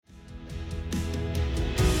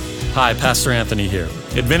Hi, Pastor Anthony here.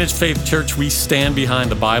 At Vintage Faith Church, we stand behind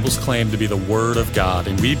the Bible's claim to be the Word of God,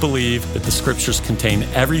 and we believe that the Scriptures contain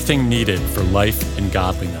everything needed for life and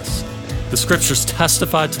godliness. The Scriptures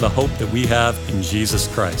testify to the hope that we have in Jesus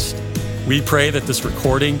Christ. We pray that this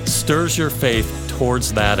recording stirs your faith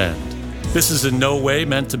towards that end. This is in no way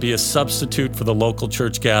meant to be a substitute for the local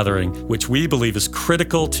church gathering, which we believe is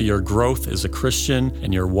critical to your growth as a Christian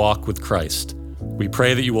and your walk with Christ. We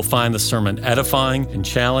pray that you will find the sermon edifying and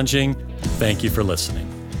challenging. Thank you for listening.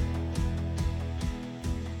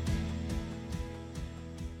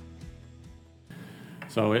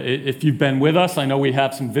 So if you've been with us, I know we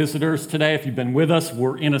have some visitors today. If you've been with us,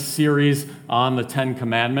 we're in a series on the 10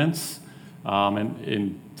 Commandments.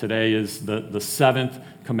 And today is the 7th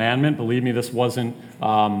Commandment. Believe me, this wasn't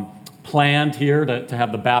planned here to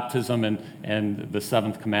have the baptism and the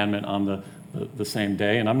 7th Commandment on the same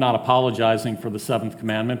day. And I'm not apologizing for the 7th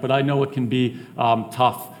Commandment, but I know it can be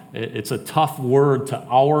tough. It's a tough word to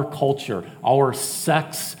our culture, our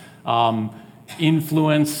sex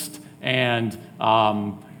influenced and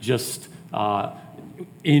just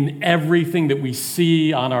in everything that we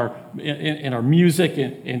see on in our music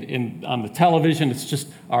and on the television. It's just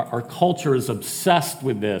our culture is obsessed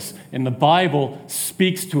with this, and the Bible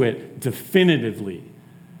speaks to it definitively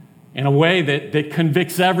in a way that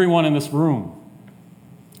convicts everyone in this room.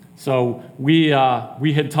 So we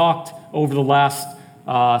had talked over the last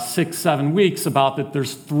 6-7 weeks about that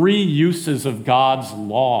there's 3 uses of God's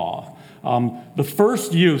law. The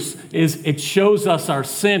first use is it shows us our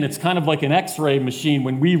sin. It's kind of like an X-ray machine.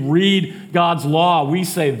 When we read God's law, we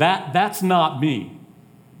say, that's not me.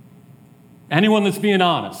 Anyone that's being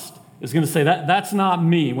honest is going to say, that's not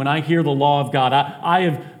me. When I hear the law of God, I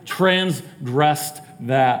have transgressed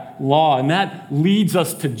that law. And that leads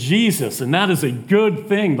us to Jesus, and that is a good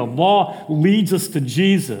thing. The law leads us to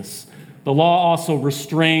Jesus. The law also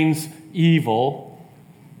restrains evil,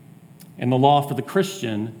 and the law for the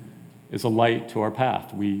Christian is a light to our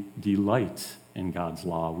path. We delight in God's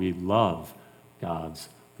law. We love God's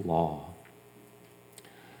law.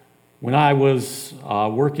 When I was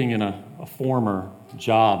working in a former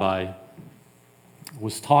job, I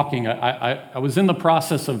was talking, I was in the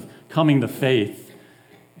process of coming to faith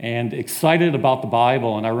and excited about the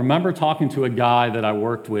Bible. And I remember talking to a guy that I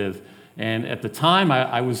worked with, and at the time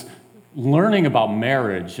I was learning about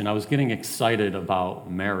marriage, and I was getting excited about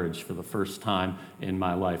marriage for the first time in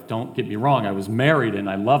my life. Don't get me wrong, I was married and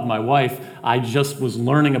I loved my wife. I just was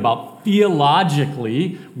learning about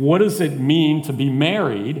theologically, what does it mean to be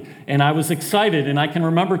married? And I was excited, and I can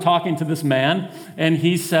remember talking to this man, and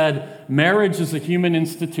he said, marriage is a human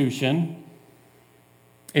institution.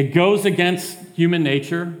 It goes against human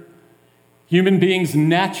nature. Human beings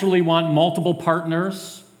naturally want multiple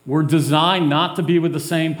partners. We're designed not to be with the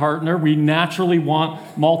same partner. We naturally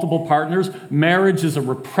want multiple partners. Marriage is a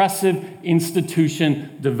repressive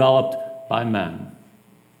institution developed by men.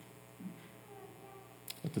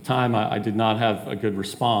 At the time, I did not have a good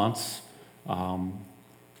response. And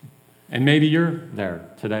maybe you're there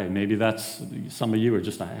today. Maybe that's, some of you are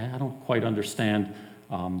just, I don't quite understand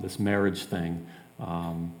this marriage thing.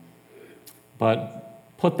 But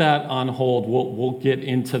put that on hold. We'll get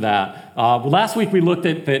into that. Last week we looked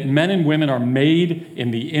at that men and women are made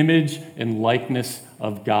in the image and likeness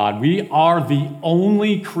of God. We are the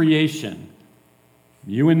only creation,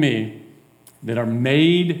 you and me, that are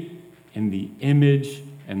made in the image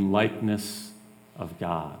and likeness of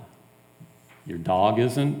God. Your dog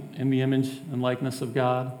isn't in the image and likeness of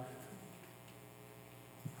God.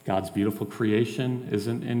 God's beautiful creation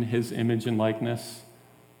isn't in his image and likeness,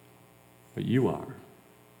 but you are.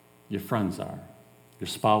 Your friends are. Your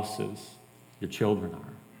spouses, your children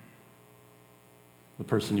are. The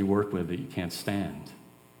person you work with that you can't stand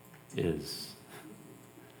is.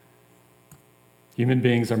 Human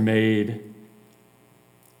beings are made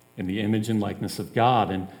in the image and likeness of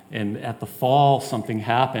God. And at the fall, something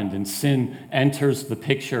happened, and sin enters the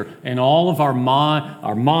picture. And all of our mind,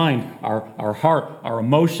 our heart, our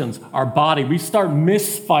emotions, our body, we start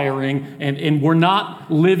misfiring, and we're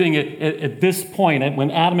not living at this point,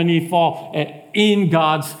 when Adam and Eve fall, in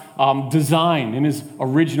God's design, in his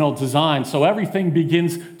original design. So everything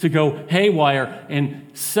begins to go haywire,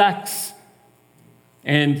 and sex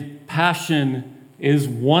and passion is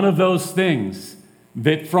one of those things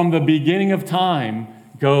that from the beginning of time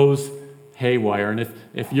goes haywire. And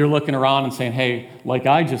if you're looking around and saying, hey, like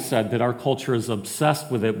I just said, that our culture is obsessed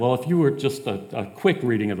with it, well, if you were just a quick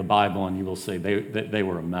reading of the Bible, and you will say they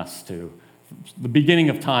were a mess too. The beginning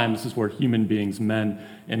of time, this is where human beings, men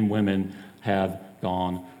and women, have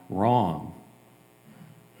gone wrong.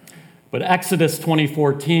 But Exodus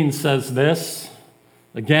 20:14 says this,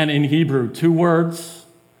 Again, in Hebrew, 2 words.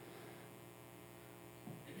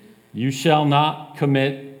 You shall not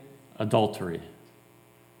commit adultery.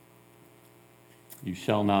 You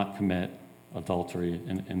shall not commit adultery.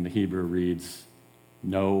 And the Hebrew reads,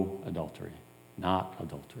 no adultery, not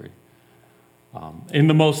adultery. In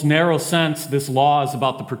the most narrow sense, this law is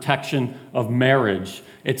about the protection of marriage.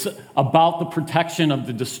 It's about the protection of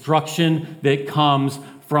the destruction that comes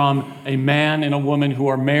from a man and a woman who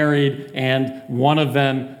are married and one of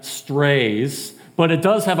them strays. But it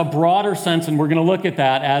does have a broader sense, and we're going to look at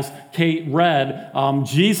that as Kate read.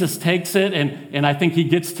 Jesus takes it, and I think he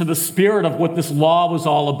gets to the spirit of what this law was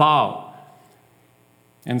all about.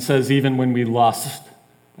 And says, even when we lust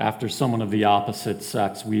after someone of the opposite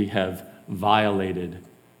sex, we have violated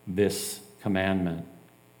this commandment.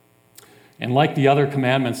 And like the other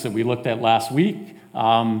commandments that we looked at last week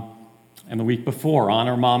and the week before,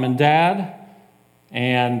 honor mom and dad.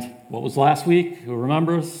 And what was last week? Who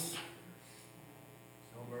remembers?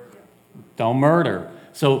 Don't murder.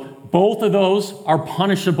 So both of those are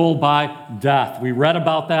punishable by death. We read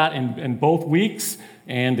about that in both weeks,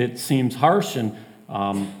 and it seems harsh, and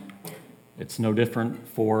it's no different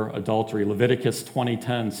for adultery. Leviticus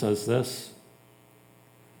 20:10 says this.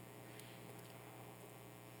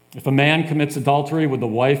 If a man commits adultery with the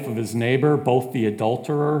wife of his neighbor, both the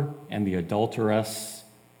adulterer and the adulteress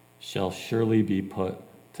shall surely be put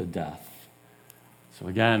to death. So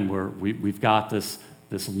again, we've got this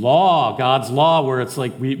law, God's law, where it's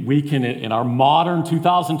like we can, in our modern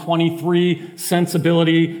 2023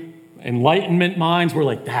 sensibility, enlightenment minds, we're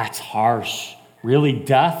like, that's harsh. Really,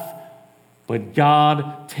 death? But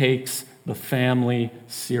God takes the family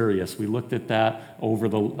serious. We looked at that over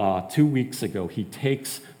the 2 weeks ago. He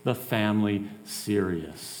takes the family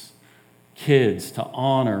serious. Kids to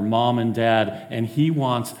honor mom and dad, and he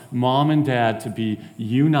wants mom and dad to be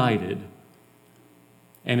united.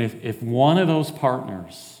 And if one of those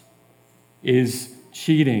partners is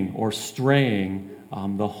cheating or straying,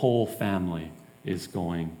 the whole family is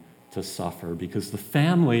going to suffer, because the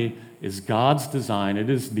family is God's design. It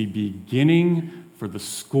is the beginning for the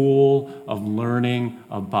school of learning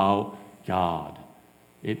about God.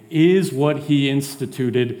 It is what he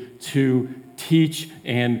instituted to teach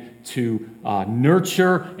and to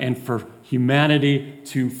nurture and for humanity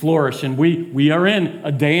to flourish. And we are in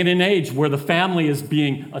a day and an age where the family is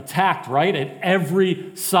being attacked, right? At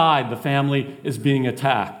every side, the family is being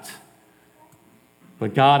attacked.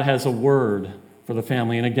 But God has a word for the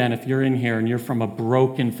family. And again, if you're in here and you're from a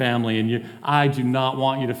broken family, and I do not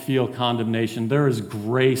want you to feel condemnation. There is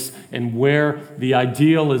grace, and where the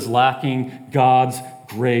ideal is lacking, God's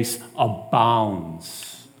grace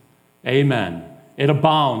abounds. Amen. It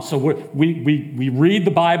abounds. So we read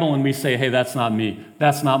the Bible and we say, hey, that's not me.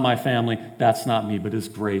 That's not my family. That's not me. But his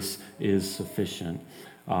grace is sufficient.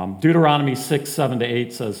 Deuteronomy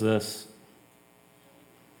 6:7-8 says this.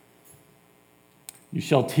 You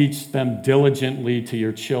shall teach them diligently to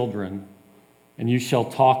your children, and you shall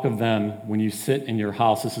talk of them when you sit in your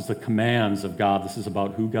house. This is the commands of God. This is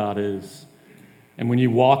about who God is. And when you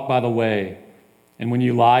walk by the way, and when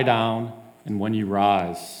you lie down, and when you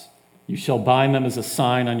rise, you shall bind them as a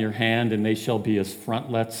sign on your hand, and they shall be as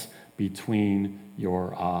frontlets between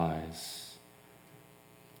your eyes.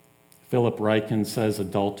 Philip Ryken says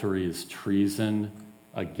adultery is treason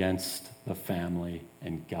against the family,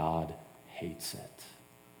 and God hates it.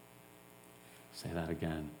 Say that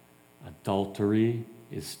again. Adultery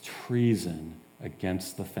is treason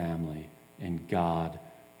against the family, and God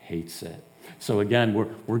hates it. So again,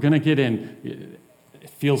 we're going to get in. It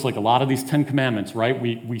feels like a lot of these 10 commandments, right?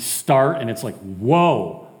 We start and it's like,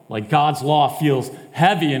 whoa, like God's law feels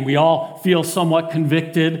heavy, and we all feel somewhat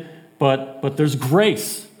convicted, but there's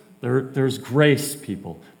grace. There's grace,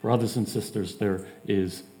 people. Brothers and sisters, there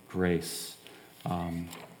is grace.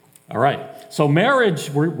 All right, so marriage,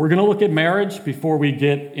 we're going to look at marriage before we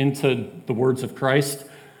get into the words of Christ.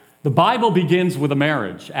 The Bible begins with a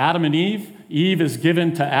marriage. Adam and Eve. Eve is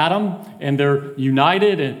given to Adam, and they're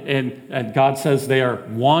united, and God says they are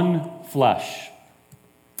one flesh.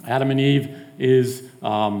 Adam and Eve is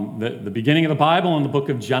the beginning of the Bible in the book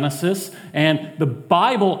of Genesis, and the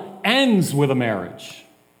Bible ends with a marriage.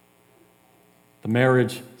 The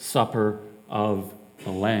marriage supper of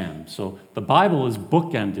the Lamb. So the Bible is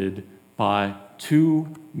bookended by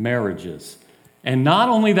 2 marriages. And not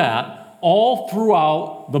only that, all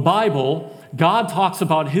throughout the Bible, God talks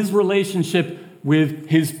about his relationship with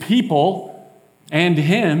his people and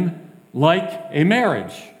him like a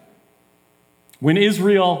marriage. When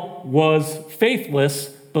Israel was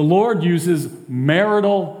faithless, the Lord uses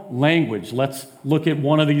marital language. Let's look at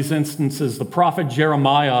one of these instances. The prophet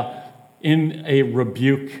Jeremiah in a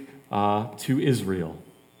rebuke to Israel.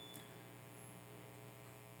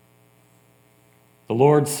 The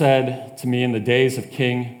Lord said to me in the days of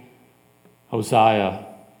King Hosea,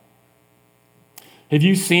 have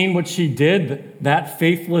you seen what she did, that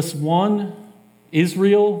faithless one,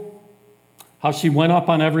 Israel? How she went up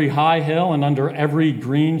on every high hill and under every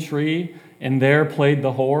green tree, and there played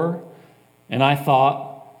the whore? And I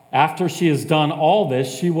thought, after she has done all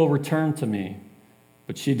this, she will return to me.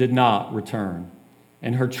 But she did not return.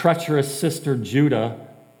 And her treacherous sister Judah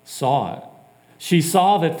saw it. She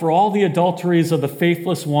saw that for all the adulteries of the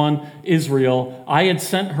faithless one, Israel, I had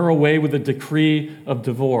sent her away with a decree of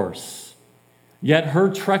divorce. Yet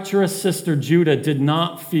her treacherous sister Judah did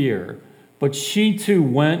not fear, but she too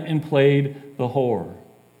went and played the whore.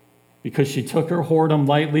 Because she took her whoredom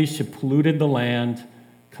lightly, she polluted the land,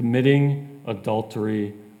 committing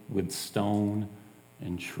adultery with stone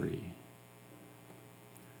and tree.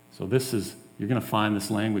 So you're going to find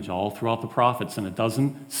this language all throughout the prophets, and it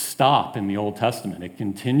doesn't stop in the Old Testament. It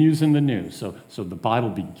continues in the New. So the Bible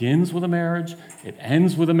begins with a marriage, it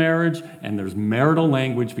ends with a marriage, and there's marital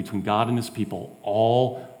language between God and his people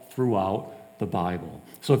all throughout the Bible.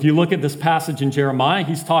 So if you look at this passage in Jeremiah,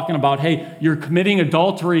 he's talking about, hey, you're committing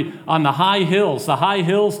adultery on the high hills. The high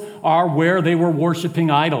hills are where they were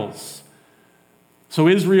worshiping idols. So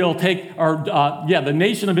the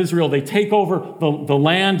nation of Israel, they take over the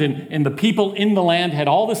land, and the people in the land had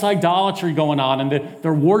all this idolatry going on, and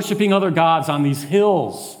they're worshiping other gods on these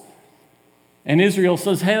hills. And Israel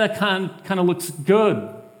says, hey, that kind of looks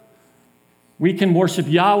good. We can worship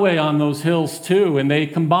Yahweh on those hills too. And they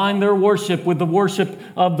combine their worship with the worship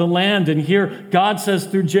of the land. And here God says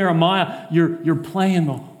through Jeremiah, you're playing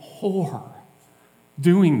the whore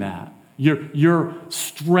doing that. You're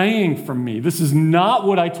straying from me. This is not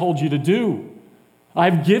what I told you to do.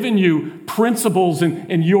 I've given you principles,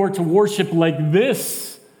 and you're to worship like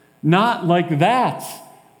this, not like that.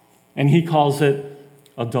 And he calls it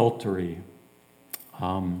adultery.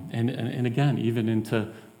 And again, even into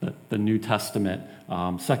the New Testament,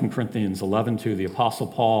 2 Corinthians 11:2, the Apostle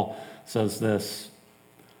Paul says this,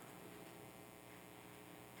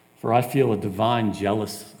 for I feel a divine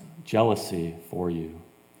jealousy for you,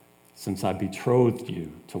 since I betrothed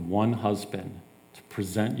you to one husband to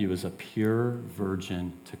present you as a pure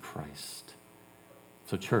virgin to Christ.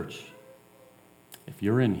 So church, if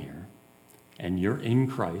you're in here and you're in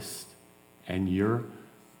Christ and you're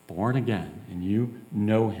born again and you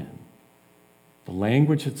know him, the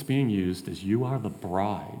language that's being used is you are the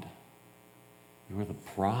bride. You are the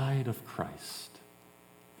bride of Christ.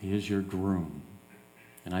 He is your groom.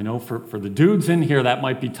 And I know for the dudes in here, that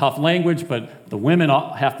might be tough language, but the women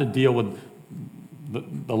have to deal with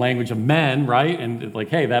the language of men, right? And like,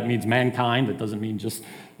 hey, that means mankind. It doesn't mean just,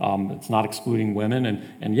 it's not excluding women.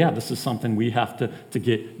 And yeah, this is something we have to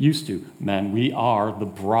get used to. Men, we are the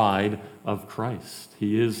bride of Christ.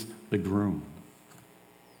 He is the groom.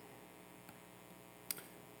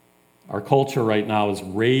 Our culture right now is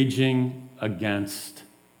raging against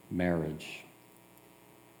marriage.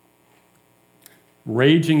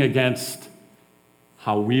 Raging against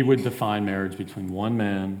how we would define marriage between one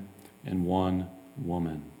man and one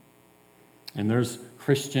woman. And there's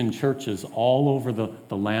Christian churches all over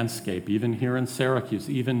the landscape, even here in Syracuse,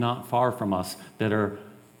 even not far from us, that are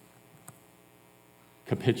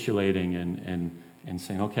capitulating and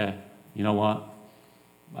saying, okay, you know what?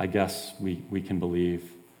 I guess we can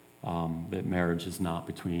believe that marriage is not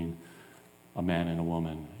between a man and a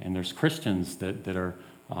woman. And there's Christians that are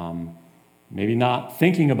maybe not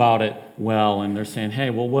thinking about it well, and they're saying, hey,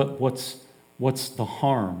 well, what's the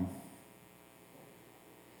harm?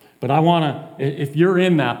 But I want to, if you're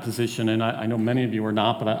in that position, and I know many of you are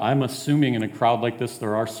not, but I'm assuming in a crowd like this,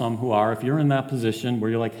 there are some who are. If you're in that position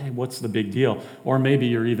where you're like, hey, what's the big deal? Or maybe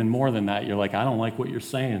you're even more than that. You're like, I don't like what you're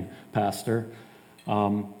saying, Pastor.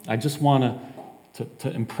 I just want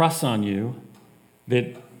to impress on you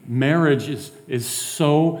that marriage is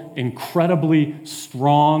so incredibly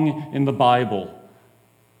strong in the Bible.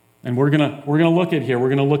 And we're gonna look at here. We're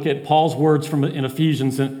gonna look at Paul's words in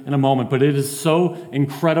Ephesians in a moment, but it is so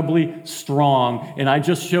incredibly strong. And I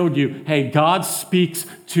just showed you, hey, God speaks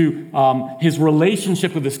to his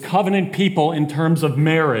relationship with his covenant people in terms of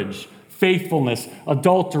marriage, faithfulness,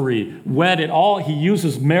 adultery, wedded. All he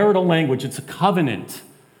uses marital language. It's a covenant.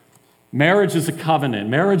 Marriage is a covenant.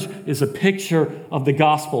 Marriage is a picture of the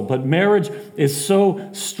gospel, but marriage is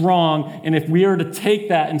so strong, and if we are to take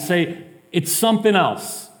that and say it's something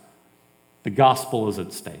else, the gospel is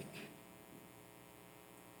at stake.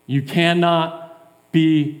 You cannot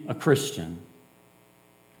be a Christian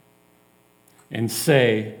and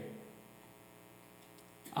say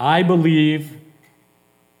I believe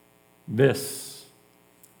this.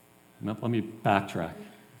 Now, let me backtrack.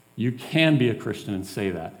 You can be a Christian and say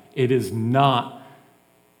that. It is not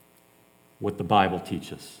what the Bible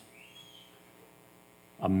teaches.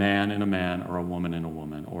 A man and a man, or a woman and a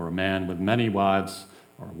woman, or a man with many wives,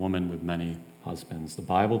 or a woman with many husbands. The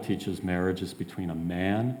Bible teaches marriage is between a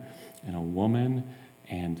man and a woman,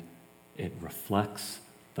 and it reflects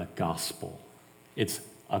the gospel. It's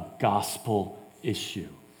a gospel issue.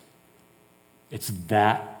 It's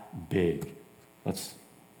that big. Let's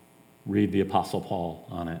read the Apostle Paul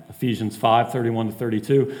on it. Ephesians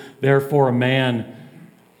 5:31-32. Therefore a man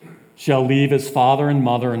shall leave his father and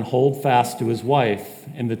mother and hold fast to his wife,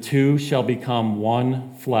 and the two shall become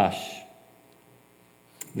one flesh.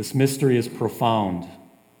 This mystery is profound,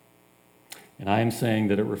 and I am saying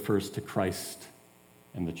that it refers to Christ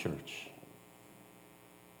and the church.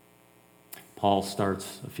 Paul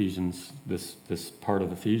starts Ephesians, this part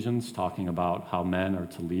of Ephesians, talking about how men are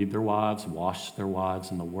to lead their wives, wash their wives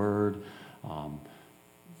in the word,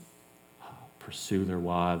 pursue their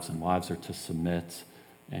wives, and wives are to submit.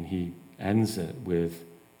 And he ends it with,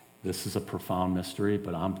 this is a profound mystery,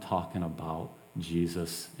 but I'm talking about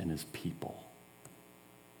Jesus and his people.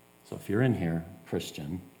 So if you're in here,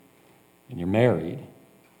 Christian, and you're married,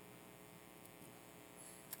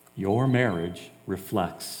 your marriage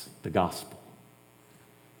reflects the gospel.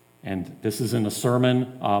 And this isn't a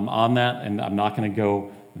sermon on that, and I'm not going to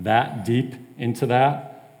go that deep into that.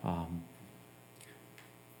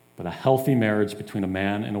 But a healthy marriage between a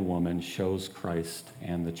man and a woman shows Christ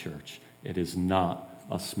and the church. It is not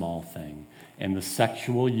a small thing. And the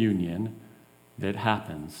sexual union that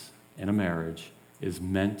happens in a marriage is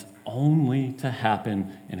meant only to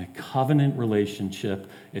happen in a covenant relationship.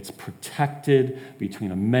 It's protected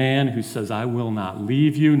between a man who says, I will not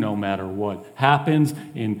leave you no matter what happens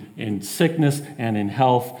in sickness and in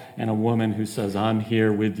health, and a woman who says, I'm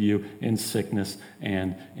here with you in sickness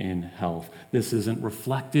and in health. This isn't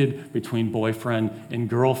reflected between boyfriend and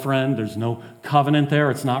girlfriend. There's no covenant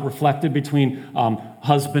there. It's not reflected between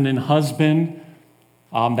husband and husband.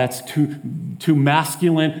 That's too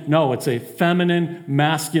masculine. No, it's a feminine,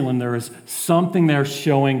 masculine. There is something there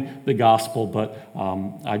showing the gospel, but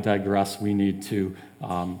I digress. We need to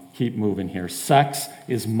keep moving here. Sex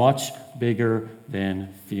is much bigger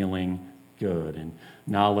than feeling good. And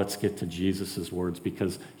now let's get to Jesus' words,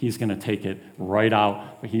 because he's going to take it right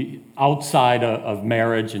outside of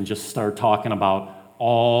marriage and just start talking about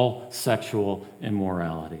all sexual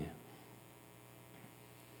immorality.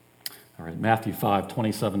 All right, Matthew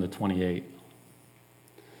 5:27-28.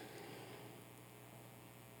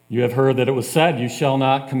 You have heard that it was said, you shall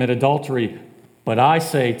not commit adultery. But I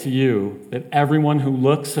say to you that everyone who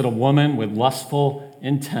looks at a woman with lustful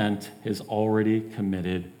intent has already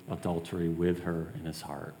committed adultery with her in his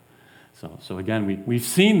heart. So again, we've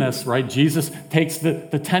seen this, right? Jesus takes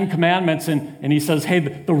the 10 Commandments and he says, hey,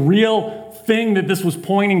 the real thing that this was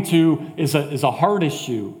pointing to is a heart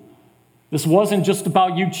issue. This wasn't just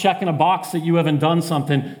about you checking a box that you haven't done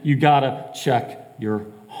something. You got to check your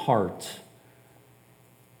heart.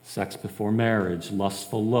 Sex before marriage,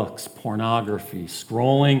 lustful looks, pornography,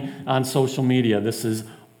 scrolling on social media. This is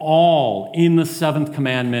all in the 7th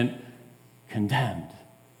commandment condemned.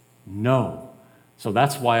 No. So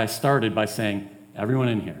that's why I started by saying everyone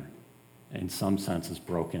in here, in some sense, has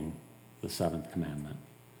broken the 7th commandment.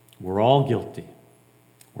 We're all guilty.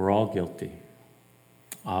 We're all guilty.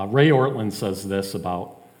 Ray Ortlund says this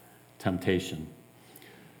about temptation.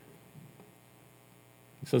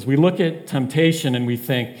 He says, we look at temptation and we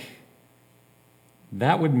think,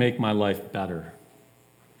 that would make my life better.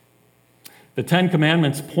 The 10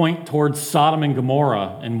 Commandments point towards Sodom and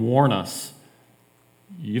Gomorrah and warn us,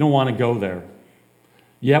 you don't want to go there.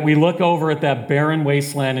 Yet we look over at that barren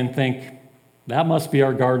wasteland and think, that must be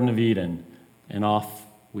our Garden of Eden, and off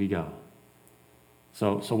we go.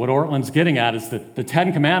 So what Ortlund's getting at is that the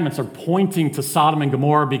 10 Commandments are pointing to Sodom and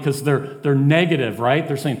Gomorrah because they're negative, right?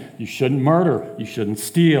 They're saying you shouldn't murder, you shouldn't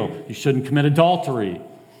steal, you shouldn't commit adultery.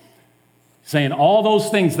 Saying all those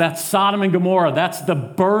things, that's Sodom and Gomorrah, that's the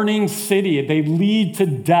burning city. They lead to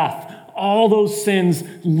death. All those sins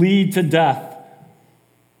lead to death.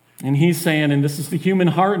 And he's saying, and this is the human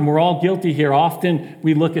heart, and we're all guilty here. Often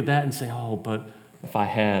we look at that and say, oh, but if I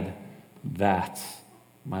had that,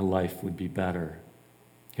 my life would be better.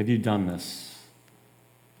 Have you done this?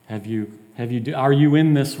 Are you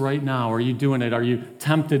in this right now? Are you doing it? Are you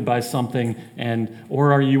tempted by something,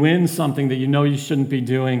 or are you in something that you know you shouldn't be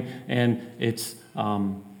doing, and it's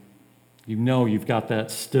you've got that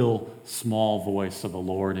still small voice of the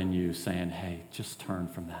Lord in you saying, hey, just turn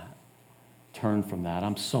from that. Turn from that.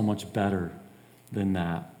 I'm so much better than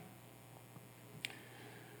that.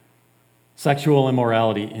 Sexual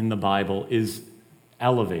immorality in the Bible is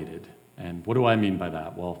elevated. And what do I mean by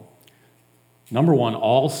that? Well, number one,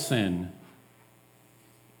 all sin,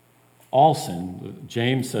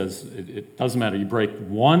 James says it doesn't matter. You break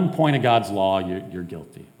one point of God's law, you're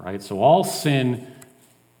guilty, right? So all sin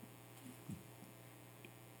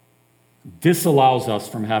disallows us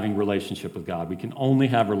from having relationship with God. We can only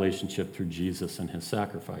have relationship through Jesus and his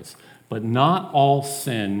sacrifice. But not all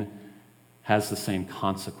sin has the same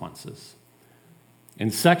consequences.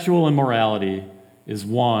 And sexual immorality is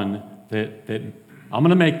one that I'm going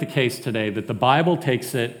to make the case today that the Bible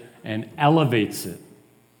takes it and elevates it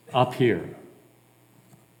up here.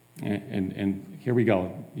 And here we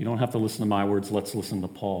go. You don't have to listen to my words. Let's listen to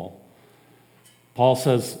Paul. Paul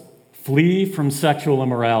says, flee from sexual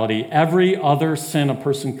immorality. Every other sin a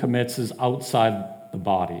person commits is outside the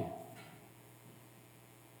body.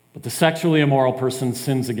 But the sexually immoral person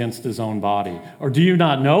sins against his own body. Or do you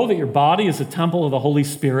not know that your body is a temple of the Holy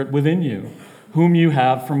Spirit within you, whom you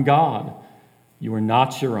have from God? You are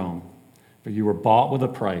not your own, but you were bought with a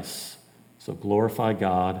price. So glorify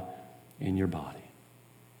God in your body.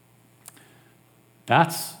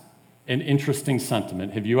 That's an interesting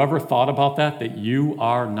sentiment. Have you ever thought about that you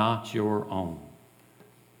are not your own?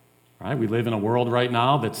 Right? We live in a world right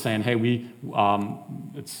now that's saying, hey,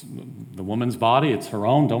 it's the woman's body, it's her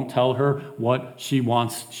own. Don't tell her what she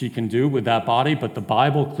wants she can do with that body. But the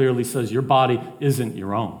Bible clearly says your body isn't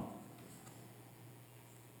your own.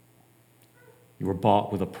 You were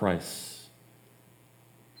bought with a price.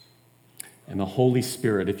 And the Holy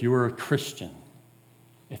Spirit, if you are a Christian,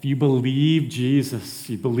 if you believe Jesus,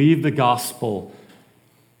 you believe the gospel,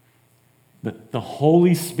 that the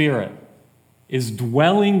Holy Spirit is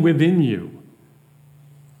dwelling within you.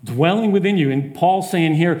 Dwelling within you. And Paul's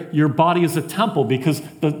saying here, your body is a temple because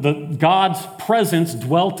the God's presence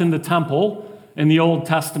dwelt in the temple in the Old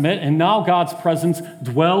Testament, and now God's presence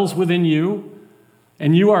dwells within you,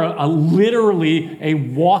 and you are literally a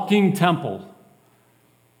walking temple.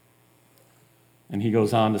 And he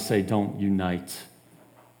goes on to say, don't unite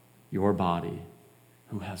your body,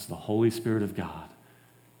 who has the Holy Spirit of God.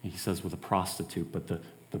 He says with a prostitute, but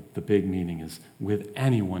the big meaning is with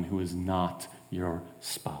anyone who is not your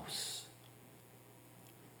spouse.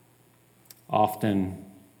 Often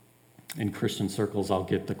in Christian circles, I'll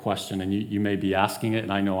get the question, and you may be asking it,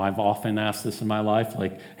 and I know I've often asked this in my life,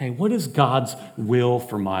 like, hey, what is God's will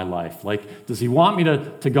for my life? Like, does he want me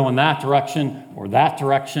to go in that direction,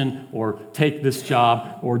 or take this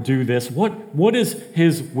job, or do this? What is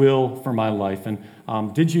his will for my life?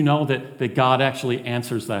 And did you know that God actually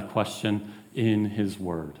answers that question in his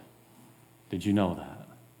word? Did you know that?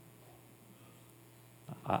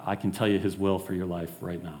 I can tell you his will for your life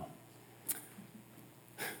right now.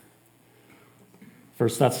 1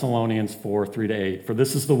 Thessalonians 4, 3-8. For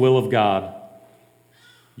this is the will of God,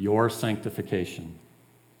 your sanctification.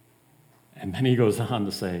 And then he goes on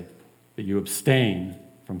to say that you abstain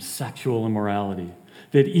from sexual immorality,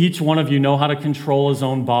 that each one of you know how to control his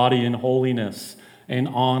own body in holiness and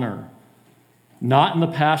honor, not in the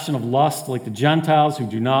passion of lust like the Gentiles who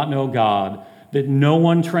do not know God, that no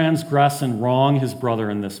one transgress and wrong his brother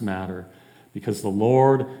in this matter, because the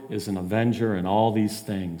Lord is an avenger in all these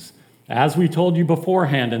things. As we told you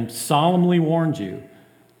beforehand and solemnly warned you,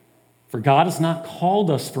 for God has not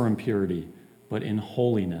called us for impurity, but in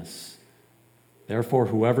holiness. Therefore,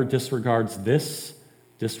 whoever disregards this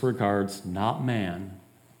disregards not man,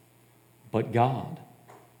 but God,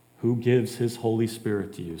 who gives his Holy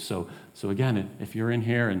Spirit to you. So again, if you're in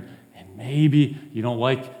here and maybe you don't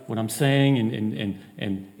like what I'm saying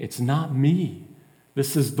and it's not me,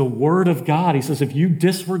 this is the Word of God. He says, if you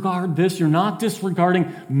disregard this, you're not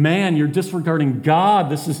disregarding man, you're disregarding God.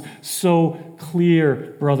 This is so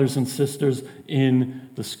clear, brothers and sisters, in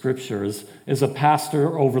the Scriptures. As a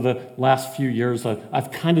pastor over the last few years,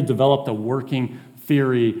 I've kind of developed a working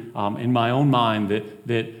theory in my own mind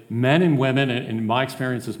that men and women, and my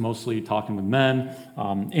experience is mostly talking with men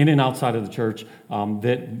in and outside of the church,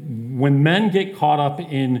 that when men get caught up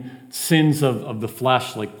in sins of the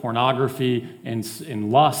flesh, like pornography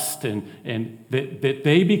and lust, and that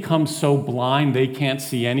they become so blind they can't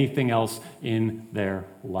see anything else in their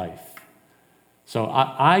life. So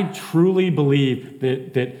I truly believe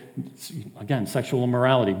that, again, sexual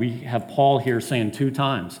immorality, we have Paul here saying 2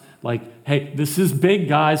 times, like, hey, this is big,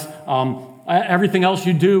 guys. Everything else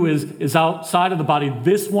you do is outside of the body.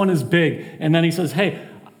 This one is big. And then he says, hey,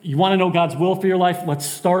 you want to know God's will for your life? Let's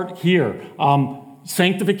start here.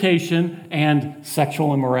 sanctification and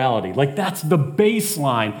sexual immorality. Like, that's the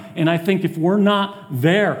baseline. And I think if we're not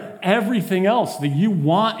there, everything else that you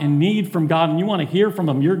want and need from God and you want to hear from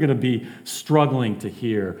Him, you're going to be struggling to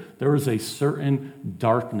hear. There is a certain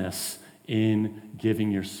darkness in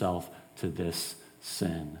giving yourself to this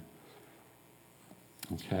sin.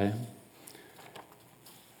 Okay?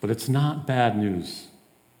 But it's not bad news.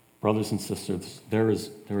 Brothers and sisters, there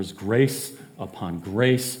is grace upon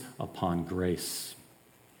grace upon grace.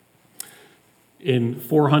 In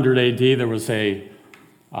 400 AD, there was a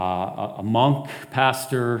monk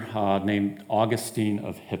pastor named Augustine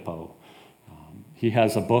of Hippo. He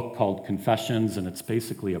has a book called Confessions, and it's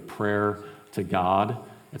basically a prayer to God.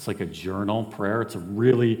 It's like a journal prayer. It's a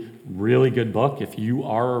really, really good book. If you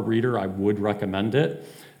are a reader, I would recommend it.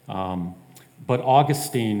 But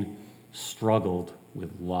Augustine struggled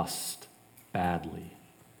with lust badly.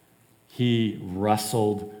 He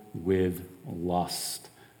wrestled with lust.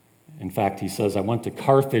 In fact, he says, I went to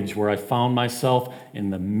Carthage where I found myself in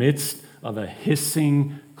the midst of a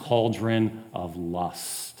hissing cauldron of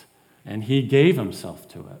lust. And he gave himself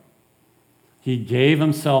to it. He gave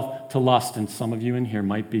himself to lust, and some of you in here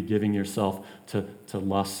might be giving yourself to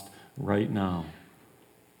lust right now.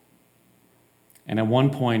 And at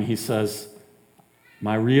one point he says,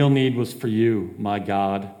 my real need was for you, my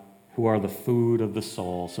God, who are the food of the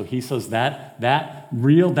soul. So he says that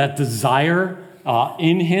desire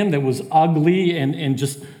in him that was ugly and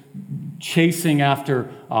just chasing after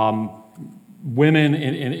women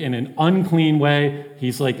in an unclean way,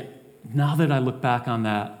 he's like, now that I look back on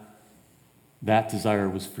that desire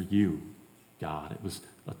was for you, God. It was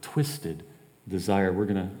a twisted desire. I'm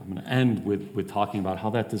going to end with talking about how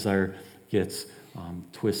that desire gets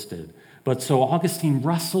twisted. But so Augustine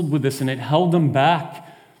wrestled with this, and it held him back.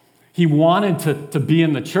 He wanted to be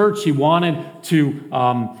in the church. He wanted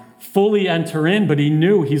to fully enter in, but he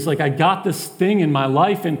knew, he's like, I got this thing in my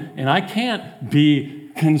life, and I can't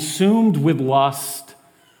be consumed with lust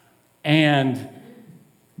and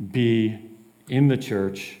be in the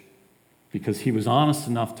church, because he was honest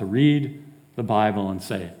enough to read the Bible and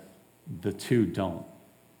say, the two don't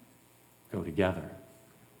go together.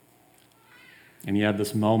 And he had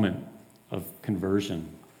this moment of conversion.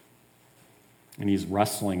 And he's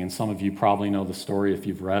wrestling, and some of you probably know the story if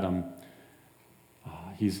you've read him.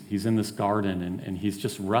 He's in this garden, and he's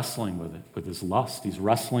just wrestling with it, with his lust. He's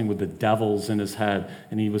wrestling with the devils in his head.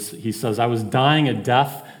 And he says, I was dying a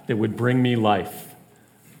death that would bring me life.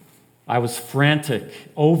 I was frantic,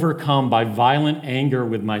 overcome by violent anger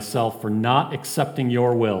with myself for not accepting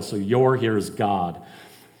your will. So your here is God.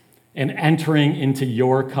 And entering into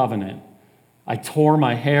your covenant. I tore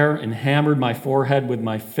my hair and hammered my forehead with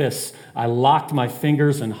my fists. I locked my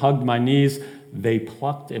fingers and hugged my knees. They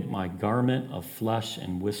plucked at my garment of flesh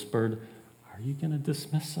and whispered, are you going to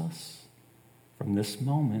dismiss us? From this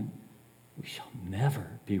moment, we shall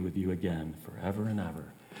never be with you again forever and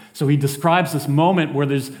ever. So he describes this moment where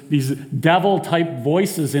there's these devil-type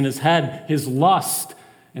voices in his head, his lust,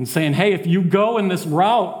 and saying, hey, if you go in this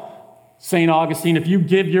route, St. Augustine, if you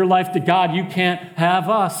give your life to God, you can't have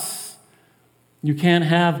us. You can't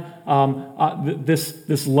have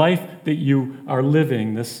this life that you are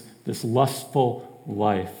living, this lustful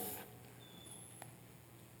life.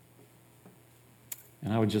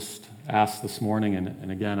 And I would just ask this morning,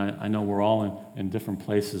 and again, I know we're all in different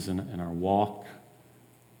places in our walk,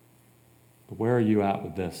 but where are you at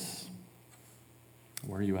with this?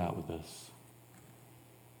 Where are you at with this?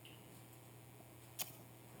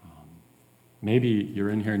 Maybe you're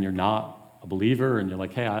in here and you're not a believer, and you're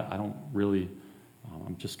like, hey, I don't really...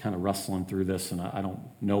 I'm just kind of wrestling through this, and I don't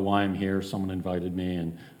know why I'm here. Someone invited me,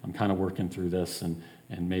 and I'm kind of working through this, and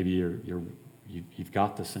maybe you've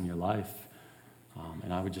got this in your life.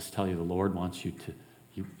 And I would just tell you, the Lord wants you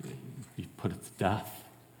put it to death.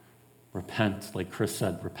 Repent, like Chris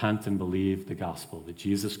said, repent and believe the gospel, that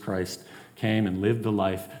Jesus Christ came and lived the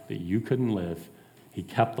life that you couldn't live. He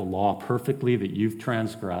kept the law perfectly that you've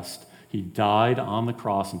transgressed. He died on the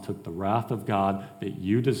cross and took the wrath of God that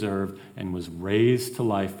you deserved and was raised to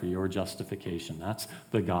life for your justification. That's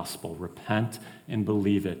the gospel. Repent and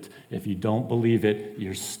believe it. If you don't believe it,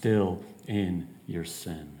 you're still in your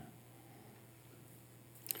sin.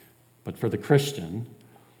 But for the Christian,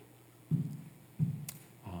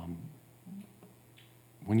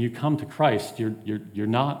 when you come to Christ, you're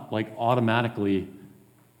not like automatically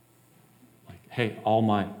like, hey, all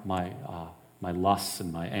my lusts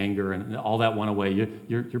and my anger and all that went away.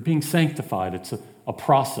 You're being sanctified. It's a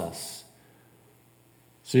process.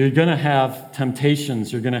 So you're going to have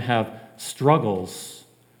temptations. You're going to have struggles.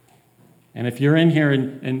 And if you're in here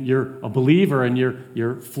and you're a believer and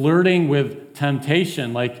you're flirting with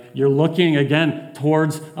temptation, like you're looking again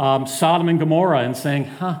towards Sodom and Gomorrah and saying,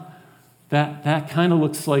 that kind of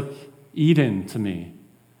looks like Eden to me.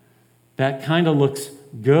 That kind of looks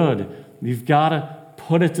good. You've got to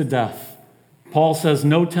put it to death. Paul says,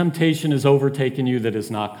 no temptation has overtaken you that is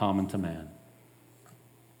not common to man.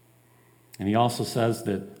 And he also says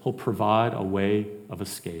that he'll provide a way of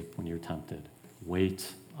escape when you're tempted.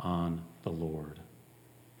 Wait on the Lord.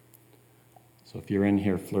 So if you're in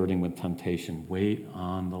here flirting with temptation, wait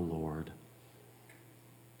on the Lord.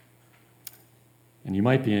 And you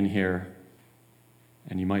might be in here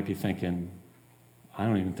and you might be thinking, I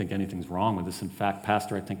don't even think anything's wrong with this. In fact,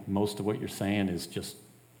 Pastor, I think most of what you're saying is just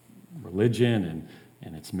religion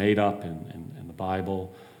and it's made up in the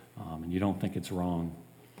Bible, and you don't think it's wrong.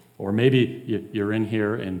 Or maybe you're in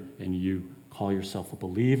here and you call yourself a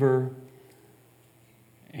believer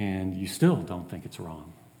and you still don't think it's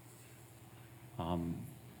wrong.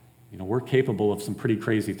 We're capable of some pretty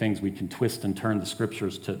crazy things. We can twist and turn the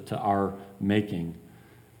scriptures to our making.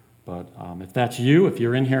 But if that's you, if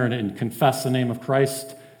you're in here and confess the name of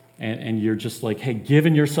Christ and you're just like, hey,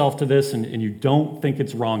 giving yourself to this and you don't think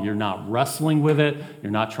it's wrong, you're not wrestling with it,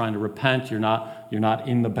 you're not trying to repent, you're not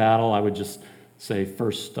in the battle, I would just say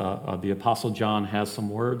first, the Apostle John has some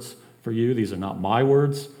words for you. These are not my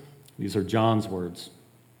words. These are John's words.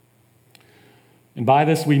 And by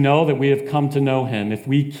this we know that we have come to know him if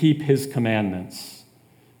we keep his commandments.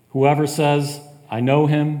 Whoever says, I know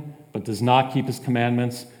him, but does not keep his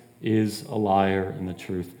commandments is a liar, and the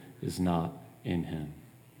truth is not in him.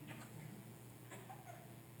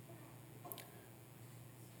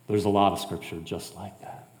 There's a lot of scripture just like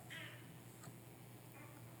that.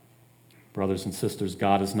 Brothers and sisters,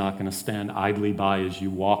 God is not going to stand idly by as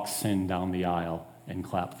you walk sin down the aisle and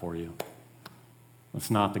clap for you.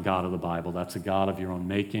 That's not the God of the Bible. That's a God of your own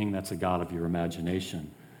making. That's a God of your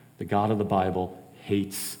imagination. The God of the Bible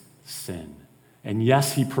hates sin. And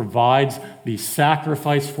yes, he provides the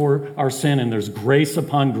sacrifice for our sin, and there's grace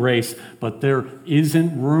upon grace, but there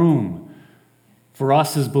isn't room for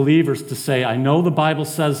us as believers to say, I know the Bible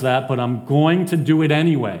says that, but I'm going to do it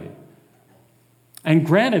anyway. And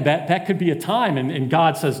granted, that could be a time, and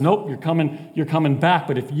God says, nope, you're coming back.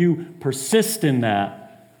 But if you persist in that,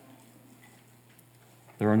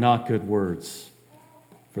 there are not good words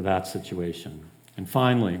for that situation. And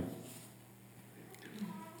finally,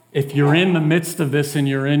 if you're in the midst of this and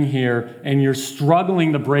you're in here and you're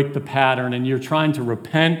struggling to break the pattern and you're trying to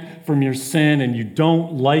repent from your sin and you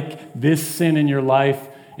don't like this sin in your life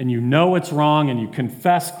and you know it's wrong and you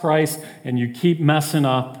confess Christ and you keep messing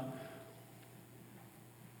up,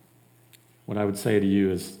 what I would say to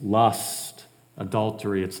you is lust,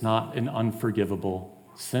 adultery, it's not an unforgivable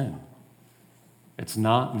sin. It's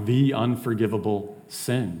not the unforgivable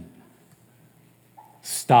sin.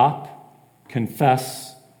 Stop,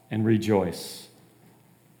 confess, and rejoice.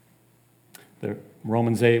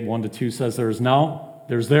 Romans 8, 1-2 says,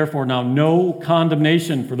 there's therefore now no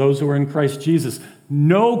condemnation for those who are in Christ Jesus.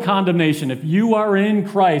 No condemnation. If you are in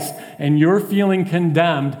Christ and you're feeling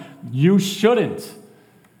condemned, you shouldn't.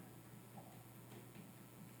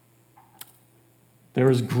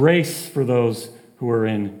 There is grace for those who are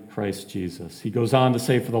in Christ Jesus. He goes on to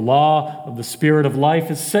say, for the law of the Spirit of life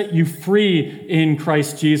has set you free in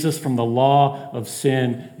Christ Jesus from the law of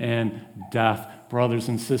sin and death. Brothers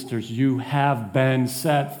and sisters, you have been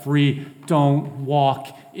set free. Don't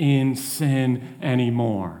walk in sin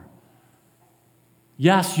anymore.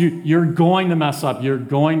 Yes, you're going to mess up. You're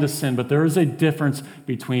going to sin, but there is a difference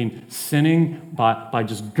between sinning by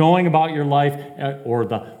just going about your life, or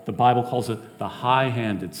the Bible calls it the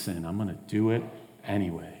high-handed sin. I'm going to do it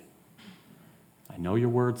anyway. I know your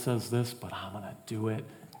word says this, but I'm going to do it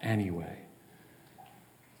anyway.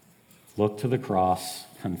 Look to the cross,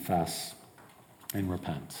 confess, and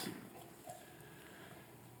repent.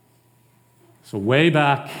 So way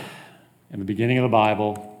back in the beginning of the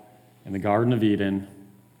Bible, in the Garden of Eden,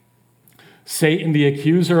 Satan, the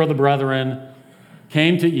accuser of the brethren,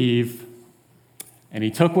 came to Eve, and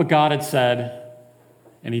he took what God had said,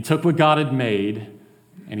 and he took what God had made,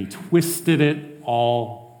 and he twisted it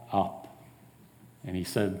all up. And he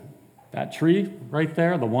said, that tree right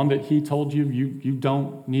there, the one that he told you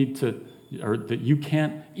don't need to, or that you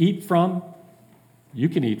can't eat from, you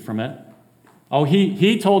can eat from it. Oh,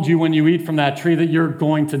 he told you when you eat from that tree that you're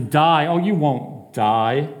going to die. Oh, you won't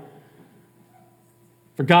die.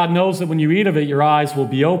 For God knows that when you eat of it, your eyes will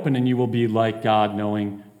be open and you will be like God,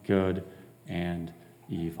 knowing good and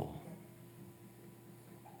evil.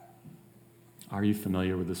 Are you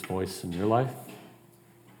familiar with this voice in your life?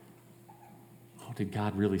 Oh, did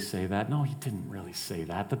God really say that? No, he didn't really say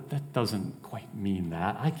that. That doesn't quite mean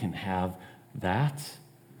that. I can have that.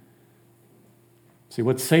 See,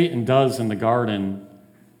 what Satan does in the garden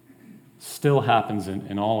still happens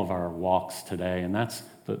in all of our walks today, and that's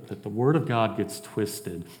that the Word of God gets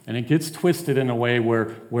twisted. And it gets twisted in a way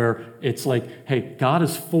where it's like, hey, God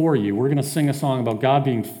is for you. We're going to sing a song about God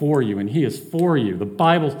being for you, and he is for you. The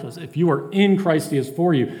Bible says if you are in Christ, he is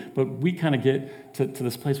for you. But we kind of get to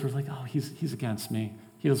this place where it's like, oh, he's against me.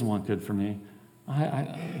 He doesn't want good for me.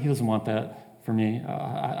 He doesn't want that for me.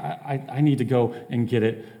 I need to go and get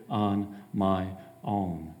it on my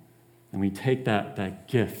own. And we take that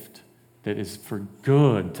gift that is for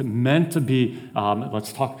good, meant to be,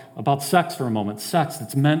 let's talk about sex for a moment. Sex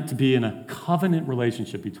that's meant to be in a covenant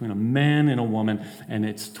relationship between a man and a woman, and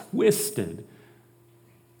it's twisted.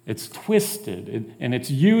 It's twisted, and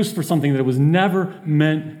it's used for something that it was never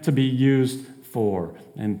meant to be used for.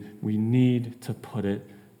 And we need to put it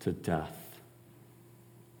to death.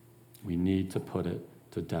 We need to put it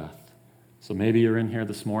to death. So maybe you're in here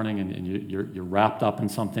this morning and you're wrapped up in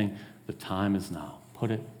something. The time is now. Put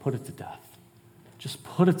it to death. Just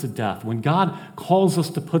put it to death. When God calls us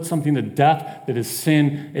to put something to death that is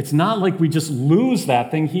sin, it's not like we just lose that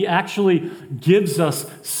thing. He actually gives us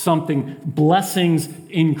something. Blessings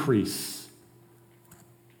increase.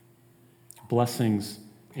 Blessings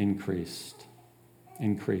increase.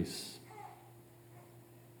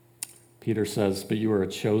 Peter says, but you are a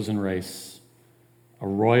chosen race, a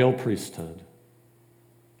royal priesthood,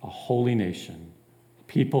 a holy nation, a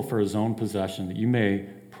people for his own possession, that you may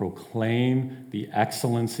proclaim the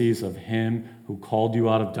excellencies of him who called you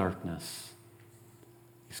out of darkness.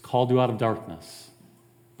 He's called you out of darkness.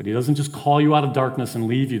 But he doesn't just call you out of darkness and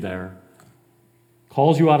leave you there. He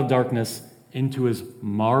calls you out of darkness into his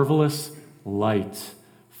marvelous light.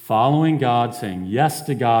 Following God, saying yes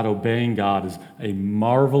to God, obeying God is a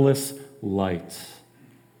marvelous light.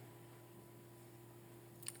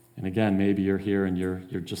 And again, maybe you're here and you're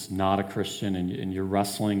just not a Christian and you're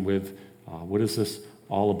wrestling with what is this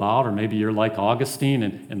all about? Or maybe you're like Augustine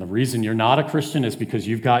and the reason you're not a Christian is because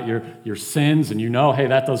you've got your sins and you know, hey,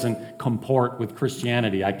 that doesn't comport with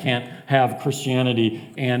Christianity. I can't have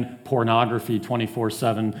Christianity and pornography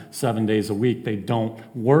 24/7, 7 days a week. They don't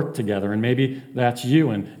work together. And maybe that's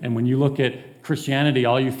you. And when you look at Christianity,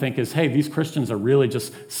 all you think is, hey, these Christians are really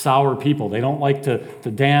just sour people. They don't like to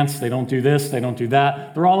dance. They don't do this. They don't do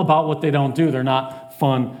that. They're all about what they don't do. They're not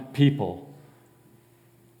fun people.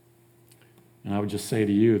 And I would just say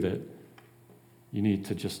to you that you need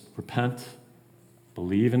to just repent,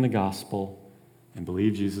 believe in the gospel, and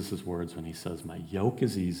believe Jesus' words when he says, my yoke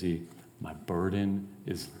is easy, my burden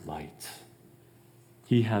is light.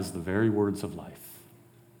 He has the very words of life.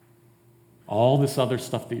 All this other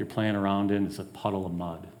stuff that you're playing around in is a puddle of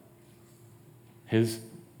mud. His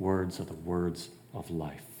words are the words of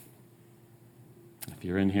life. If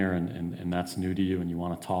you're in here and that's new to you and you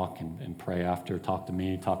want to talk and pray after, talk to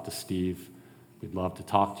me, talk to Steve. We'd love to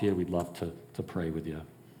talk to you. We'd love to pray with you.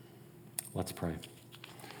 Let's pray.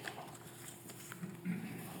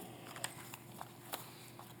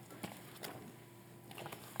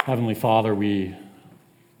 Heavenly Father, we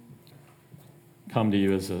come to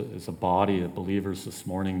you as a body of believers this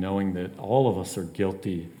morning, knowing that all of us are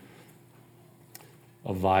guilty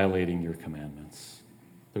of violating your commandments.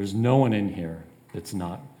 There's no one in here that's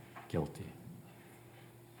not guilty.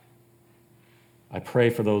 I pray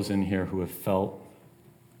for those in here who have felt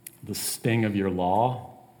the sting of your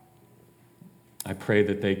law. I pray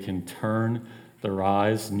that they can turn their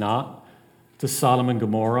eyes not to Sodom and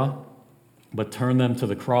Gomorrah, but turn them to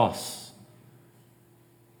the cross.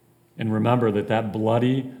 And remember that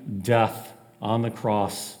bloody death on the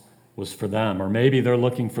cross was for them. Or maybe they're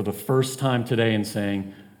looking for the first time today and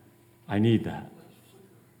saying, I need that.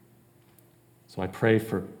 So I pray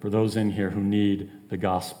for those in here who need the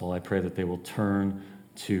gospel. I pray that they will turn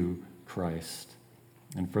to Christ.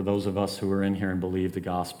 And for those of us who are in here and believe the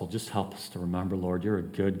gospel, just help us to remember, Lord, you're a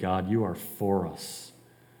good God. You are for us.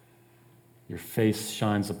 Your face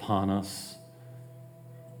shines upon us.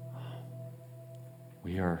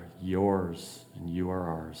 We are yours and you are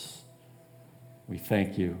ours. We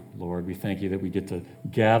thank you, Lord. We thank you that we get to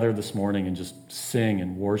gather this morning and just sing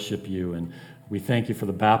and worship you. And we thank you for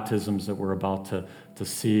the baptisms that we're about to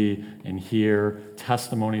see and hear,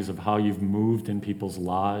 testimonies of how you've moved in people's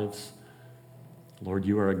lives. Lord,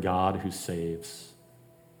 you are a God who saves,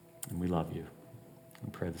 and we love you. We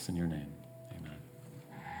pray this in your name. Amen.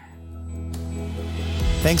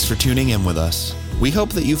 Thanks for tuning in with us. We hope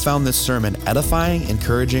that you found this sermon edifying,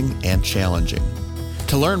 encouraging, and challenging.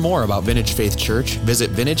 To learn more about Vintage Faith Church,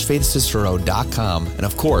 visit vintagefaithcicero.com. And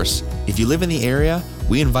of course, if you live in the area,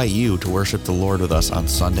 we invite you to worship the Lord with us on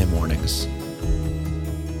Sunday mornings.